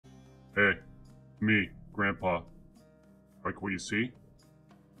Hey, me, Grandpa. Like what you see?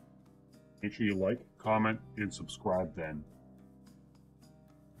 Make sure you like, comment, and subscribe then.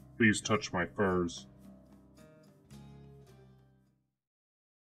 Please touch my furs.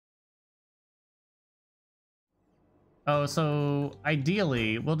 Oh, so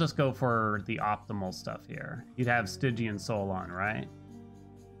ideally, we'll just go for the optimal stuff here. You'd have Stygian Soul on, right?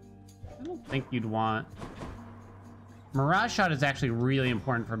 I don't think you'd want... Mirage Shot is actually really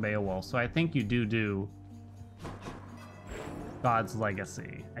important for Beowulf, so I think you do God's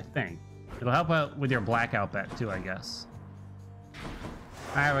Legacy, I think. It'll help out with your Blackout bet too, I guess.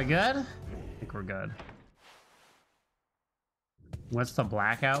 Alright, we good? I think we're good. What's the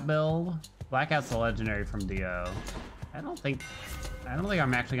Blackout build? Blackout's the legendary from DO. I don't think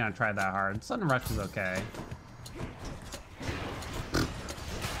I'm actually gonna try that hard. Sudden Rush is okay.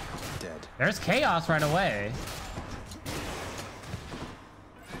 Dead. There's Chaos right away.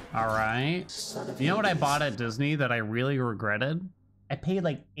 Alright. You know what I bought at Disney that I really regretted? I paid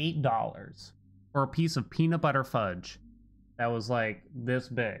like $8 for a piece of peanut butter fudge that was like this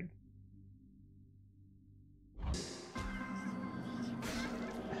big.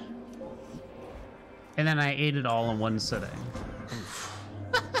 And then I ate it all in one sitting.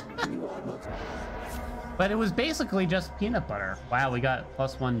 But it was basically just peanut butter. Wow, we got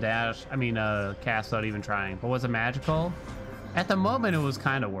 +1 dash. I mean, cast without even trying. But was it magical? At the moment, it was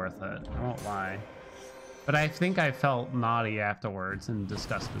kind of worth it. I won't lie. But I think I felt naughty afterwards and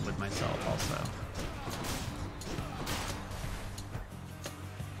disgusted with myself also.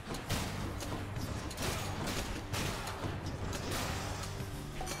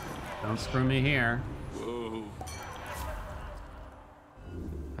 Don't screw me here. Whoa.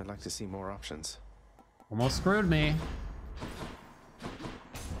 I'd like to see more options. Almost screwed me.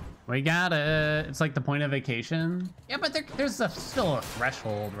 We got it. It's like the point of vacation. Yeah, but there's still a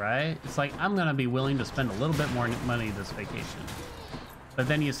threshold, right? It's like, I'm gonna be willing to spend a little bit more money this vacation. But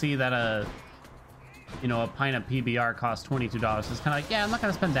then you see that you know, a pint of PBR costs $22. It's kind of like, yeah, I'm not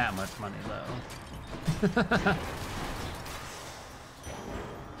gonna spend that much money though.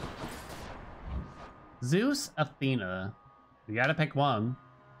 Zeus, Athena. We gotta pick one.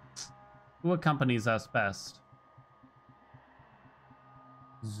 Who accompanies us best?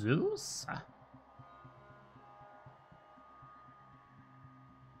 Zeus?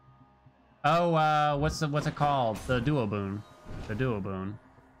 Oh, what's it called? The Duo Boon. The Duo Boon.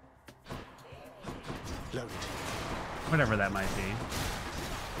 Loaded. Whatever that might be.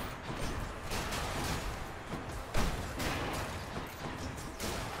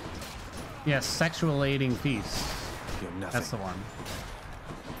 Yes, Sexualating Feast. You're nothing. That's the one.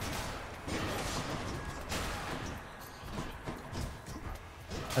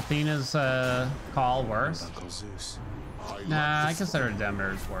 Athena's call worse. Uncle Zeus. Nah, I consider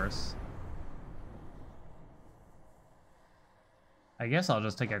Demeter's worse. I guess I'll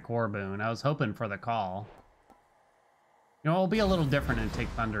just take a core boon. I was hoping for the call. You know, it'll be a little different and take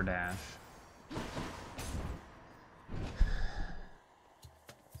Thunder Dash.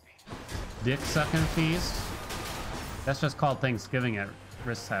 Dick Sucking Feast. That's just called Thanksgiving at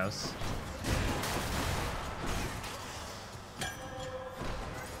Risk's house.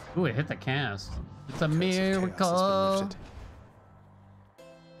 Ooh, it hit the cast. It's a miracle.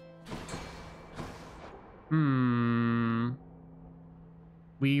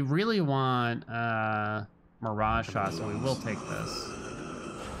 We really want Mirage Shot, so we will take this.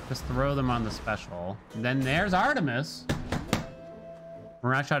 Just throw them on the special. And then there's Artemis.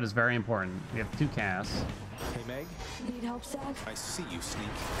 Mirage Shot is very important. We have 2 casts. Hey, Meg. Need help, Zach? I see you, Sneak.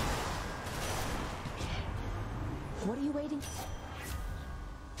 What are you waiting?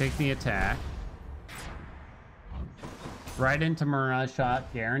 Take the attack. Right into Mirage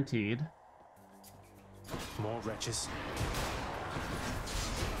Shot, guaranteed. More wretches.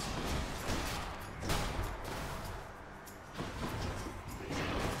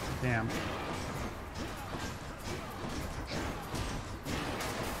 Damn.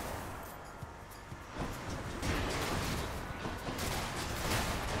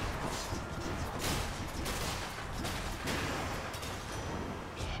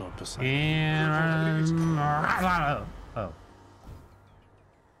 And oh,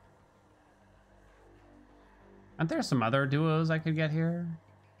 aren't there some other duos I could get here?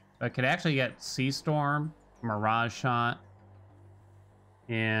 I could actually get Sea Storm, Mirage Shot,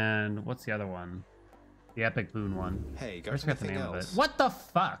 and what's the other one? The Epic Boon one. Hey, I forgot the name else? of it. What the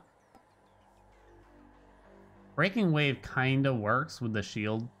fuck? Breaking Wave kind of works with the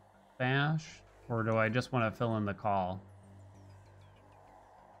shield bash, or do I just want to fill in the call?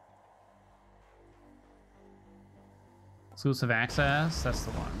 Exclusive access, that's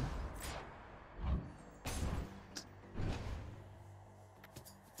the one.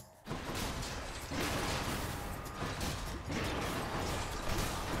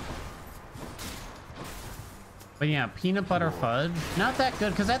 But yeah, peanut butter fudge, not that good,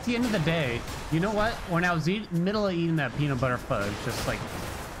 because at the end of the day, you know what? When I was middle of eating that peanut butter fudge, just like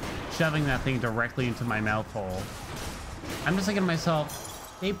shoving that thing directly into my mouth hole, I'm just thinking to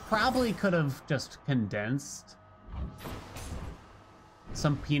myself, they probably could have just condensed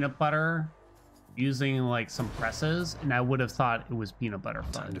some peanut butter using like some presses, and I would have thought it was peanut butter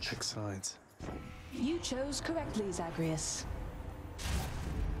Time to fudge. pick sides. You chose correctly, Zagreus.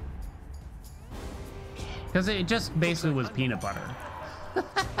 Because it just basically was peanut butter.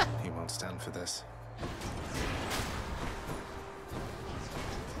 He won't stand for this.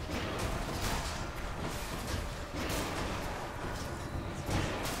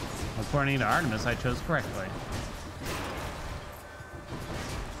 According to Artemis, I chose correctly.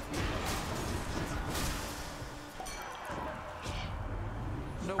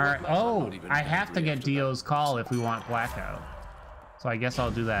 No, All right. I'm Oh, not even I have to angry get after that. Dio's call if we want blackout. So I guess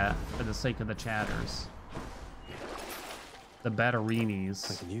I'll do that for the sake of the chatters. The I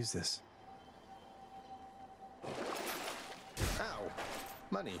batterinis. can use this. Ow!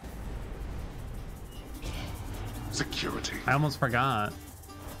 Money. Security. I almost forgot.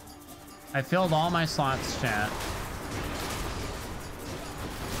 I filled all my slots, chat.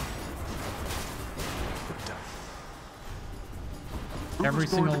 Good done. Every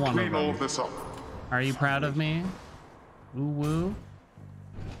Who's going single to one of clean all them. this up? Are you proud of me? Ooh woo.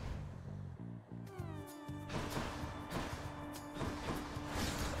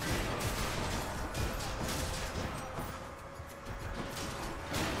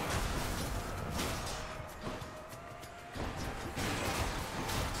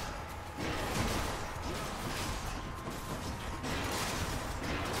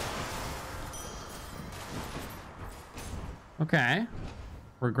 Okay.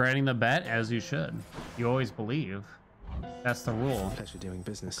 Regretting the bet, as you should. You always believe. That's the rule. Pleasure doing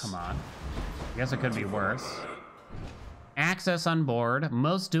business. Come on. I guess it could be worse. Access on board.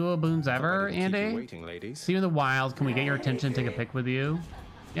 Most duo boons ever, Nobody will keep you Andy? waiting, ladies. See you in the wild. Can we get your attention? Take a pic with you?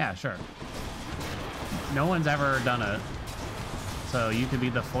 Yeah, sure. No one's ever done it. So you could be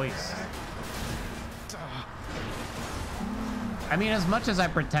the voice. I mean, as much as I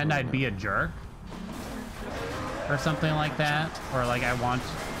pretend I'd be a jerk or something like that, or like I want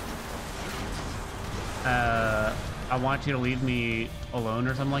you to leave me alone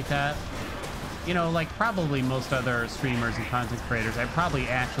or something like that. You know, like probably most other streamers and content creators, I probably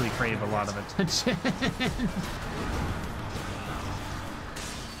actually crave a lot of attention.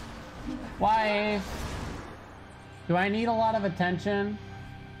 Wife, do I need a lot of attention?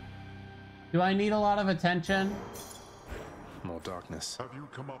 Do I need a lot of attention? More darkness. Have you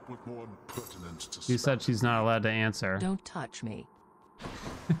come up with more impertinence to She said she's not allowed to answer. Don't touch me.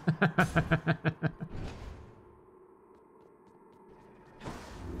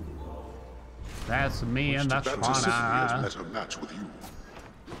 That's me in the Fantasy has corner. met a match with you.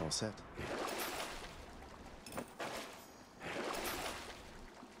 All set.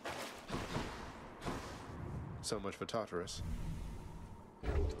 So much for Tartarus.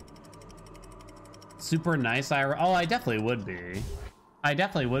 Super nice, Ira. Oh, I definitely would be. I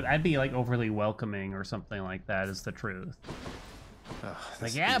definitely would. I'd be like overly welcoming or something like that, is the truth. Oh,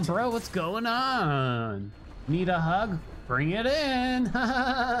 Like, yeah, bro, what's going on? Need a hug? Bring it in.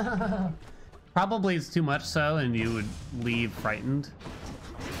 Probably it's too much so, and you would leave frightened.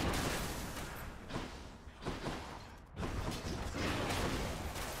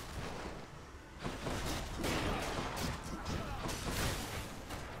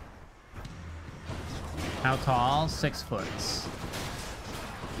 How tall? 6 foot.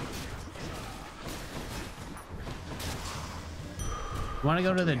 Want to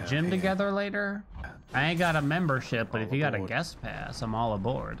go to the gym together later? I ain't got a membership, but if you got a guest pass, I'm all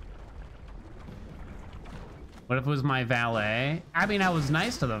aboard. What if it was my valet? I mean, I was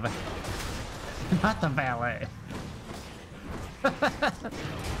nice to the not the valet.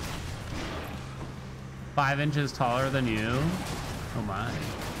 5 inches taller than you? Oh my.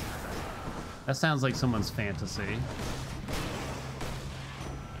 That sounds like someone's fantasy.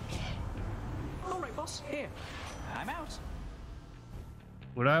 All right, boss. Here. I'm out.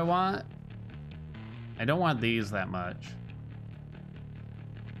 What do I want? I don't want these that much.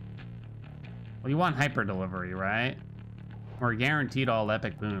 Well, you want hyper delivery, right? We're guaranteed all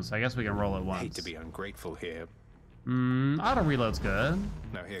epic boons, so I guess we can roll it once. Hate to be ungrateful here. Auto reload's good.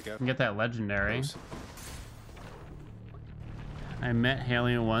 Now here you go. Can get that legendary. Close. I met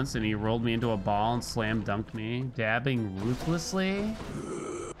Haelian once and he rolled me into a ball and slam dunked me, dabbing ruthlessly.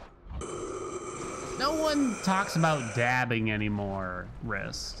 No one talks about dabbing anymore,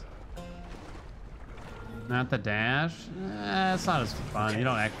 Wrist. Not the dash? It's not as fun. You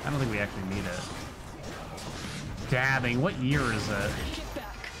don't I don't think we actually need it. dabbing. What year is it? Get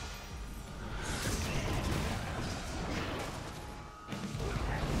back.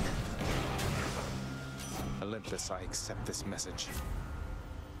 Olympus, I accept this message.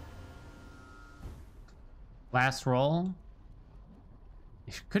 Last roll.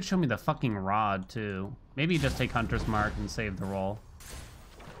 You could show me the fucking rod too. Maybe just take Hunter's Mark and save the roll.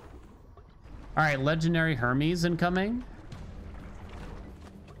 All right, legendary Hermes incoming.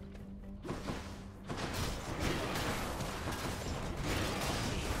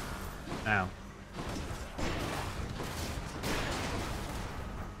 Ow.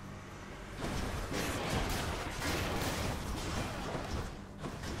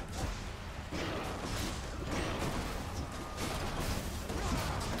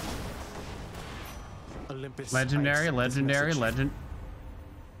 Olympus, Legendary, I accept this legendary, message. legend.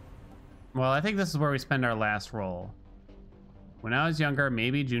 Well, I think this is where we spend our last roll. When I was younger,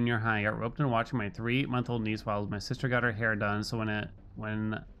 maybe junior high, I got roped into watching my 3-month-old niece while my sister got her hair done. So when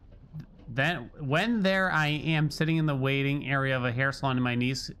there I am sitting in the waiting area of a hair salon and my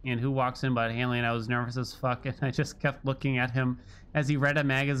niece and who walks in but Haelian, I was nervous as fuck and I just kept looking at him as he read a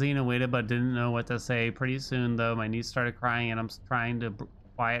magazine and waited but didn't know what to say. Pretty soon though, my niece started crying and I'm trying to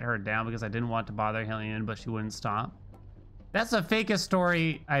quiet her down because I didn't want to bother Haelian, but she wouldn't stop. That's the fakest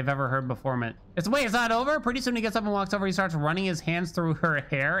story I've ever heard before, man. It's not over. Pretty soon he gets up and walks over. He starts running his hands through her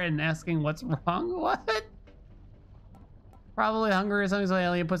hair and asking what's wrong. What? Probably hungry or something. So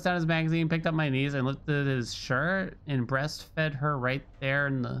Alien puts down his magazine, picked up my niece, and lifted his shirt and breastfed her right there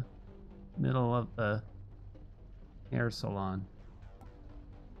in the middle of the hair salon.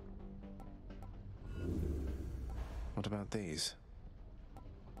 What about these?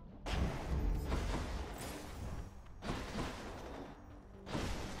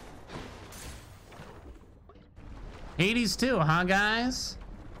 Hades too, huh, guys?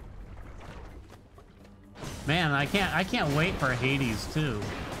 Man, I can't wait for Hades too.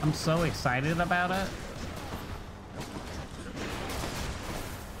 I'm so excited about it.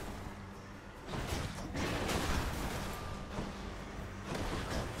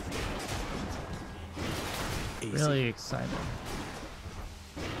 Easy. Really excited.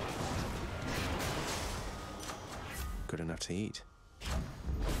 Good enough to eat.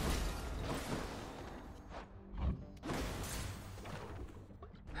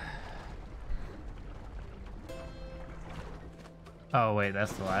 Oh wait,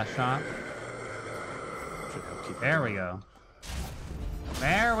 that's the last shot. Should help keep it There we going. go.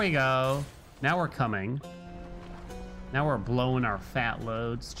 There we go. Now we're coming. Now we're blowing our fat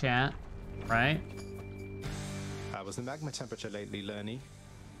loads, chat. Right? How was the magma temperature lately, Lerny?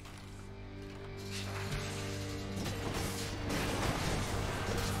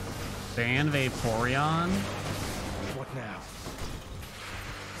 Ban Vaporeon. What now?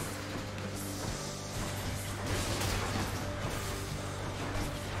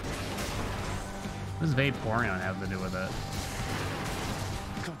 What does Vaporeon have to do with it?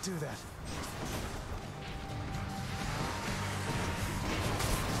 Can't do that.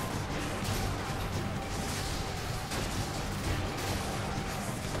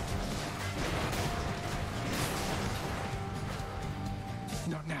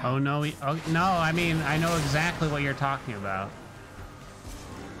 Not now. Oh no, no, I mean, I know exactly what you're talking about.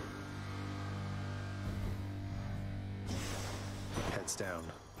 Heads down.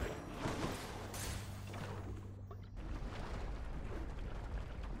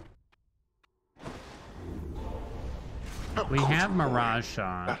 We have Mirage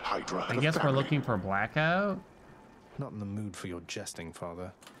Shot. That Hydra I had a guess we're family. looking for Blackout. Not in the mood for your jesting,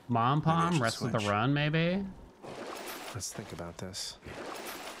 father. Mom Maybe I Pom, should rest of the switch. run, maybe? Let's think about this.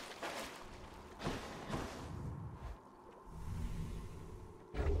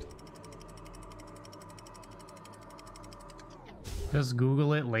 Just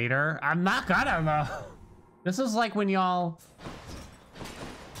Google it later. I'm not gonna though. This is like when y'all...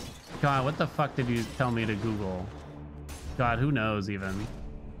 God, what the fuck did you tell me to Google? God, who knows even?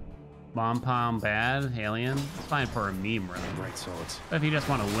 Mom Pom bad? Alien? It's fine for a meme run. Right swords. But if you just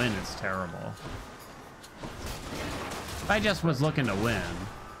want to win, it's terrible. If I just was looking to win.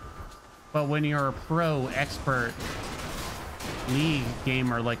 But when you're a pro expert league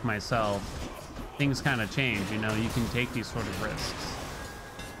gamer like myself, things kind of change, you know? You can take these sort of risks.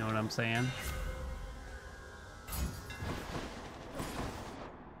 You know what I'm saying?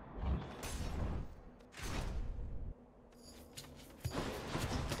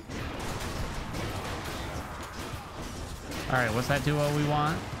 All right, what's that duo we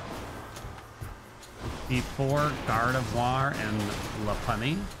want? Before Gardevoir and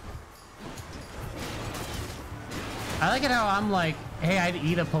Lopunny. I like it how I'm like hey, I'd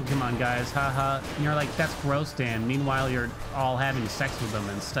eat a Pokemon, guys, haha. And you're like, that's gross, Dan. Meanwhile, you're all having sex with them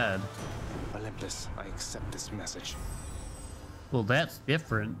instead. Olympus, I accept this message. Well, that's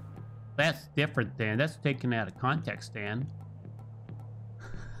different. That's different, Dan. That's taken out of context, Dan.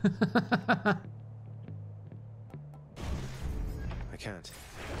 I can't.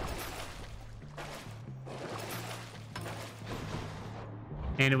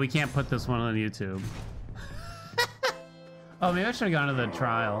 And we can't put this one on YouTube. Oh, maybe I should have gone to the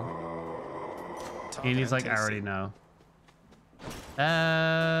trial. And he's like, I already know.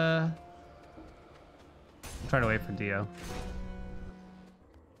 Try to wait for Dio.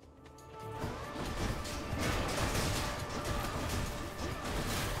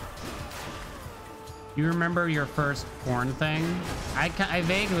 You remember your first porn thing? I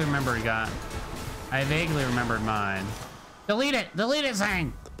vaguely remember I vaguely remembered mine. Delete it! Delete it,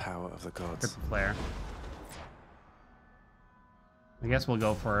 Zang! The power of the gods. Triple flare. I guess we'll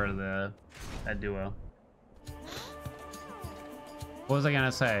go for that duo. What was I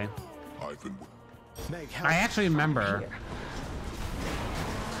gonna say? Meg, I actually remember.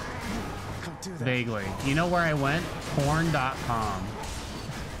 Can't do that. Vaguely. You know where I went? Porn.com.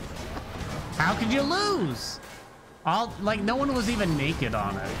 How could you lose? Like, no one was even naked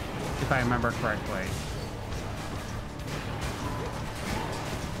on it, if I remember correctly.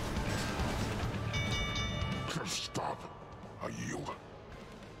 Stop. I yield.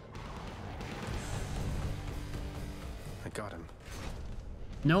 I got him.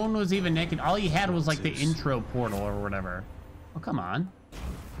 No one was even naked. All you had was like the intro portal or whatever. Oh, come on.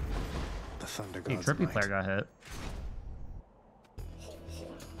 The thunder Hey, gods. Trippy might. player got hit.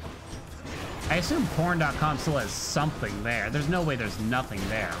 I assume porn.com still has something there. There's no way there's nothing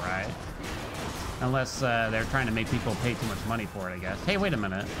there, right? Unless they're trying to make people pay too much money for it, I guess. Hey, wait a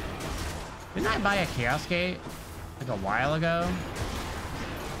minute. Didn't I buy a Chaos Gate like a while ago?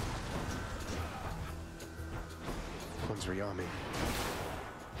 One's Ryami.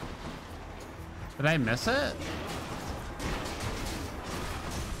 Did I miss it?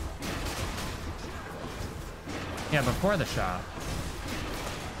 Yeah, before the shop.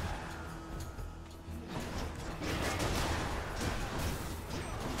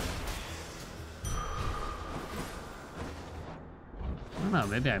 I don't know,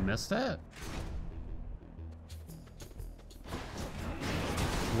 maybe I missed it.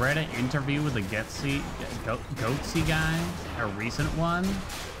 Read an interview with the Goatsy guy, a recent one.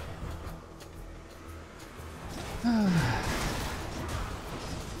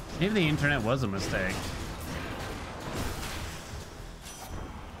 Maybe the internet was a mistake.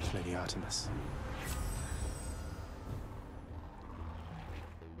 Lady Artemis.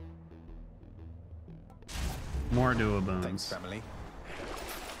 More duo boons. Thanks, family.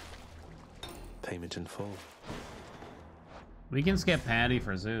 Payment in full. We can skip Patty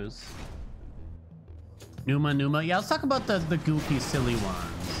for Zeus. Numa. Yeah, let's talk about the goofy, silly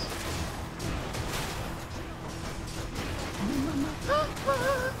ones.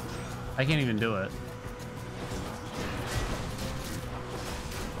 I can't even do it.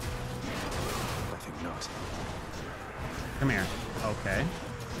 I think not. Come here. Okay.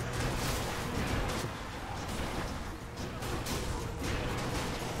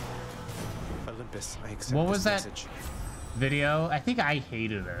 Olympus, I accept What this was that message. video? I think I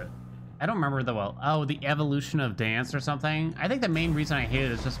hated it. I don't remember the oh, the evolution of dance or something. I think the main reason I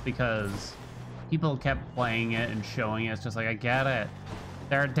hated it is just because people kept playing it and showing it. It's just like, I get it.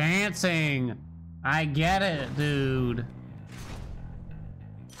 They're dancing. I get it, dude.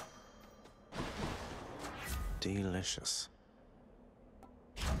 Delicious.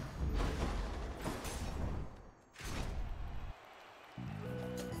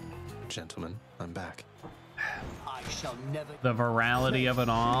 Gentlemen, I'm back. I shall never. The virality of it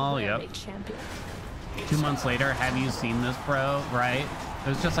all. Yep. Champion. 2 months later, have you seen this, bro? Right?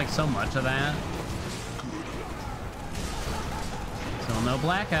 There's just like so much of that. Still no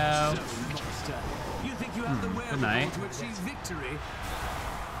blackout. Monster. You think you have the Good night. wherewithal to achieve victory?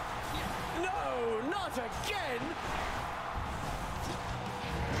 No, not again!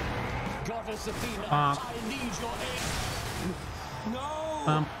 Goddess Athena, I need your aid. No!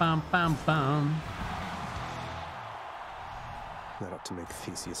 Bum bum bum bum. That ought to make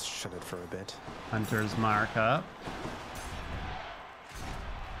Theseus shut it for a bit. Hunter's mark up.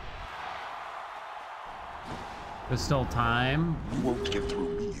 There's still time. You won't get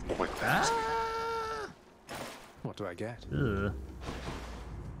through me quite that. Ah! What do I get? Ugh.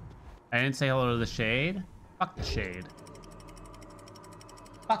 I didn't say hello to the shade. Fuck the shade.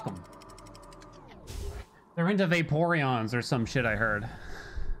 Fuck them. They're into Vaporeons or some shit I heard.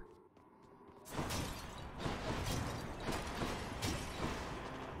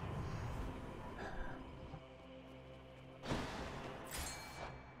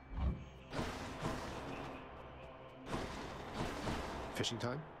 Fishing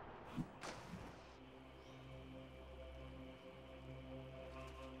time?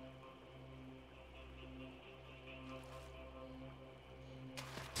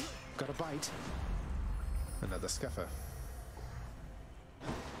 Got a bite. Another scuffer.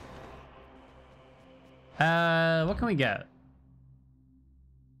 What can we get?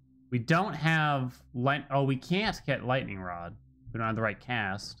 We don't have light. Oh, we can't get lightning rod. We don't have the right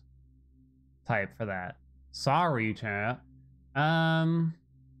cast type for that. Sorry, chat.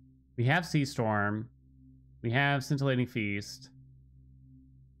 We have Sea Storm. We have Scintillating Feast.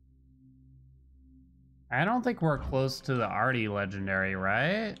 I don't think we're close to the Artie legendary,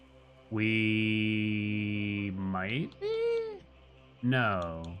 right? We might be?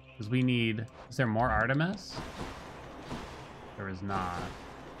 No, because we need... Is there more Artemis? There is not.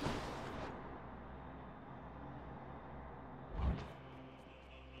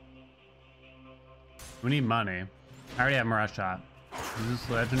 We need money. I already have Mirage Shot. Zeus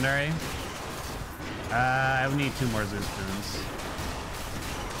legendary? I would need 2 more Zeus boons.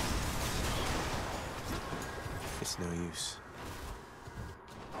 It's no use.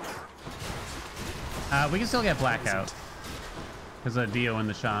 We can still get Blackout. Because of Dio in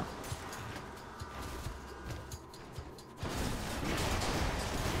the shop.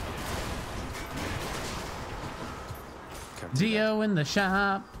 Dio in the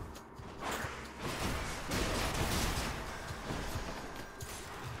shop.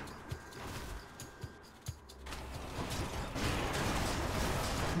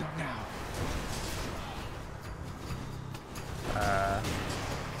 Not now.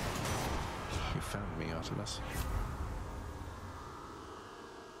 You found me, Artemis.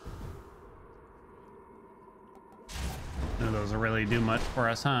 None of those will really do much for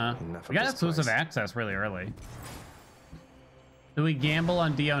us, huh? Enough We of got this exclusive place. access really early. Do we gamble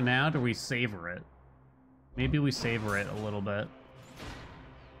on Dio now? Or do we savor it? Maybe we savor it a little bit.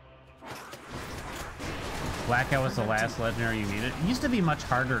 Blackout was the last legendary you needed. It used to be much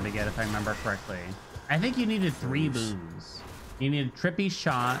harder to get, if I remember correctly. I think you needed 3 boons. You needed Trippy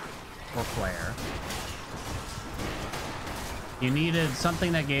Shot or Flare. You needed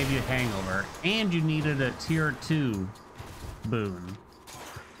something that gave you Hangover, and you needed a tier 2 boon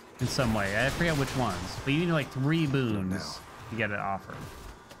in some way. I forget which ones, but you needed like 3 boons to get it offered.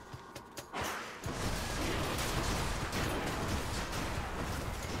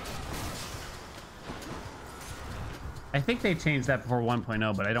 I think they changed that before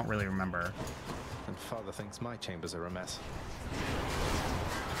 1.0, but I don't really remember. And father thinks my chambers are a mess.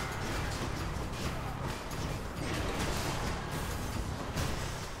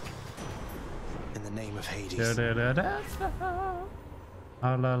 In the name of Hades. Da, da, da, da, da.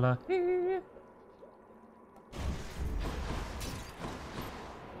 Ah, la, la, hee.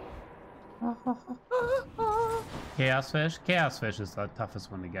 Chaos Fish? Chaos Fish is the toughest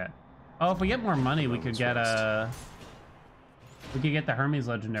one to get. Oh, if we get more money, we could get we could get the Hermes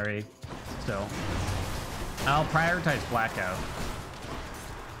legendary still. I'll prioritize Blackout.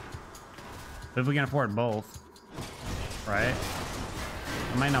 But if we can afford both, right?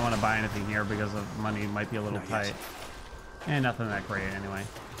 I might not want to buy anything here because of money might be a little tight. And nothing that great anyway.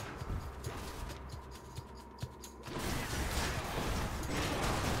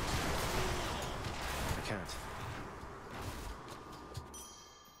 I can't.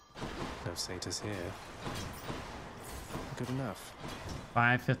 No satyrs here. Good enough.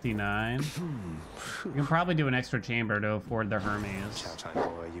 559. You can probably do an extra chamber to afford the Hermes. Chow time, boy.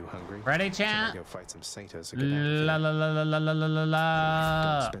 Are you hungry? Ready, Can I chat? go fight some satyrs? Or get out of La here? la la la la la la la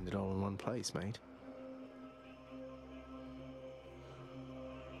la. Don't spend it all in one place, mate.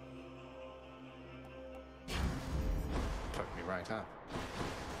 Fuck me right up.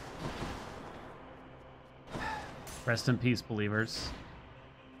 Rest in peace, believers.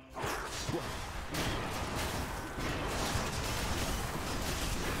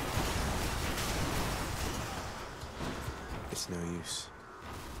 It's no use.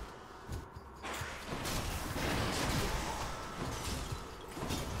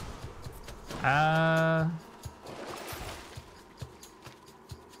 I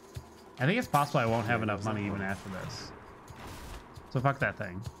think it's possible I won't have enough money even after this. So fuck that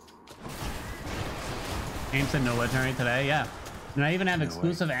thing. Aim said no legendary today, yeah. And I even have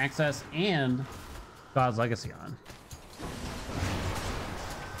exclusive access and God's Legacy on.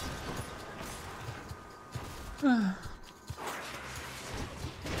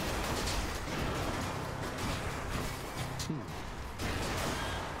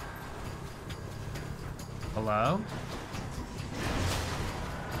 Hello?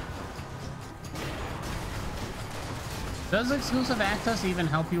 Does exclusive access even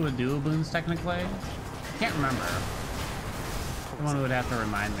help you with duo boons technically? I can't remember. Someone would have to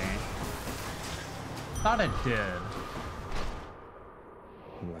remind me. Thought it did.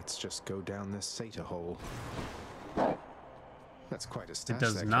 Let's just go down this Sata hole. That's quite a stash. It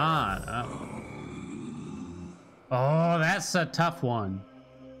does there, not. Oh, that's a tough one.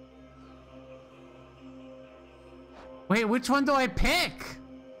 Wait, which one do I pick?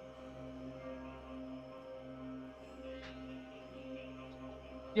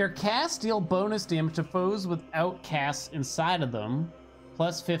 Your casts deal bonus damage to foes without casts inside of them,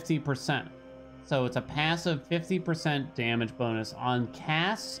 plus 50%. So it's a passive 50% damage bonus on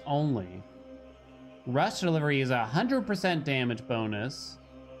casts only. Rush Delivery is a 100% damage bonus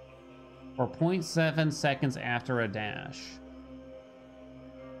for 0.7 seconds after a dash.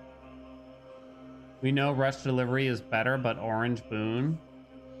 We know Rush Delivery is better, but Orange Boon.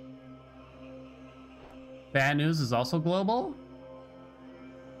 Bad News is also global?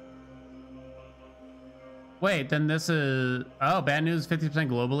 Wait, then this is... Oh, Bad News 50%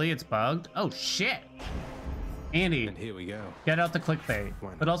 globally, it's bugged? Oh, shit! Andy, And here we go. get out the clickbait,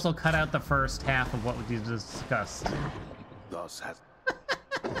 but also cut out the first half of what we just discussed. Thus has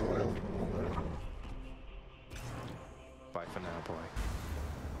Bye for now, boy.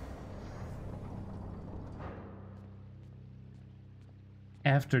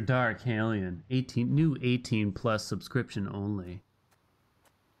 After Dark Haelian, 18 new 18 plus subscription only.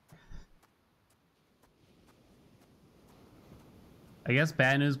 I guess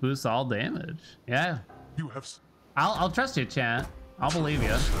Bad News boosts all damage. Yeah, you have I'll trust you, chat. I'll believe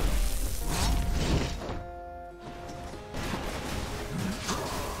you.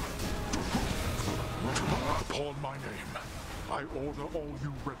 upon my name. I order all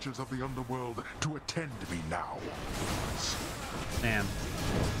you wretches of the underworld to attend me now. Damn.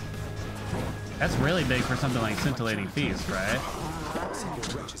 That's really big for something like Scintillating Feast, right? Send your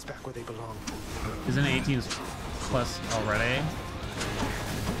wretches back where they belong. Isn't it 18 plus already?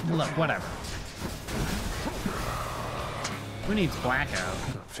 Look, whatever. Who needs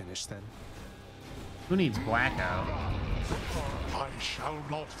Blackout? Not finished then. Who needs Blackout? I shall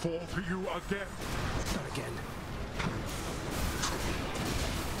not fall to you again. Not again.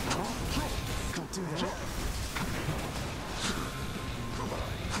 Don't do that.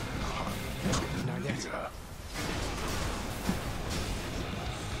 Not yet.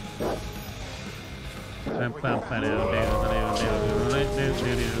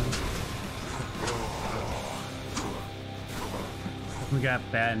 We got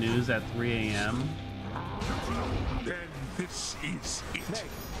Bad News at 3 a.m. Then this is it.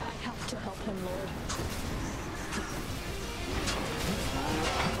 I have to help him, Lord.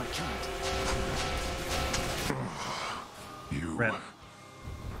 I can't. You. Rip.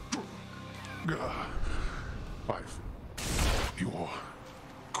 You're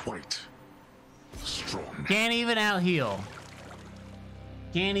quite strong. Can't even out heal.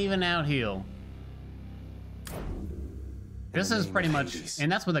 Can't even out heal. This is pretty much,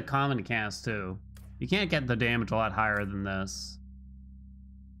 and that's with a common cast too. You can't get the damage a lot higher than this.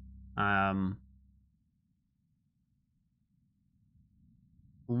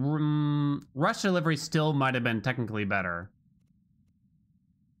 Rush Delivery still might have been technically better.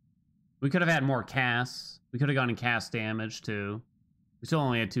 We could have had more casts. We could have gone in cast damage too. We still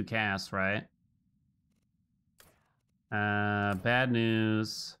only had 2 casts, right? Bad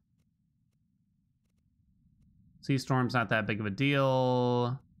News. Sea Storm's not that big of a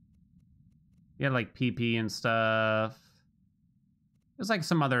deal. You had like PP and stuff. There's like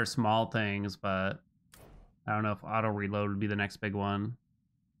some other small things, but I don't know if auto reload would be the next big one.